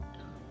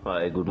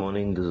Hi, good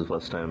morning. This is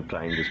first time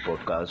trying this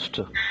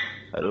podcast.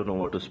 I don't know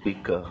what to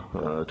speak.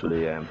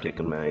 Today I am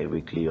taking my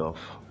weekly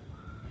off.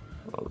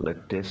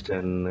 Let test,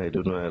 and I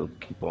don't know. I'll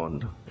keep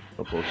on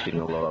posting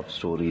a lot of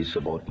stories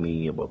about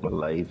me, about my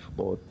life,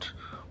 about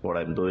what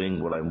I'm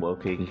doing, what I'm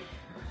working.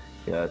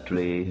 Yeah,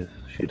 today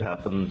shit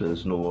happened.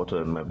 There's no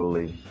water in my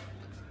building.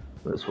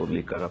 There's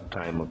only cut off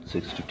time of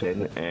 6 to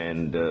 10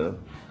 and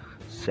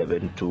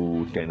 7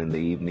 to 10 in the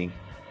evening.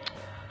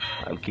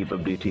 I'll keep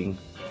updating.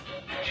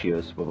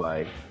 Cheers. Bye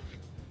bye.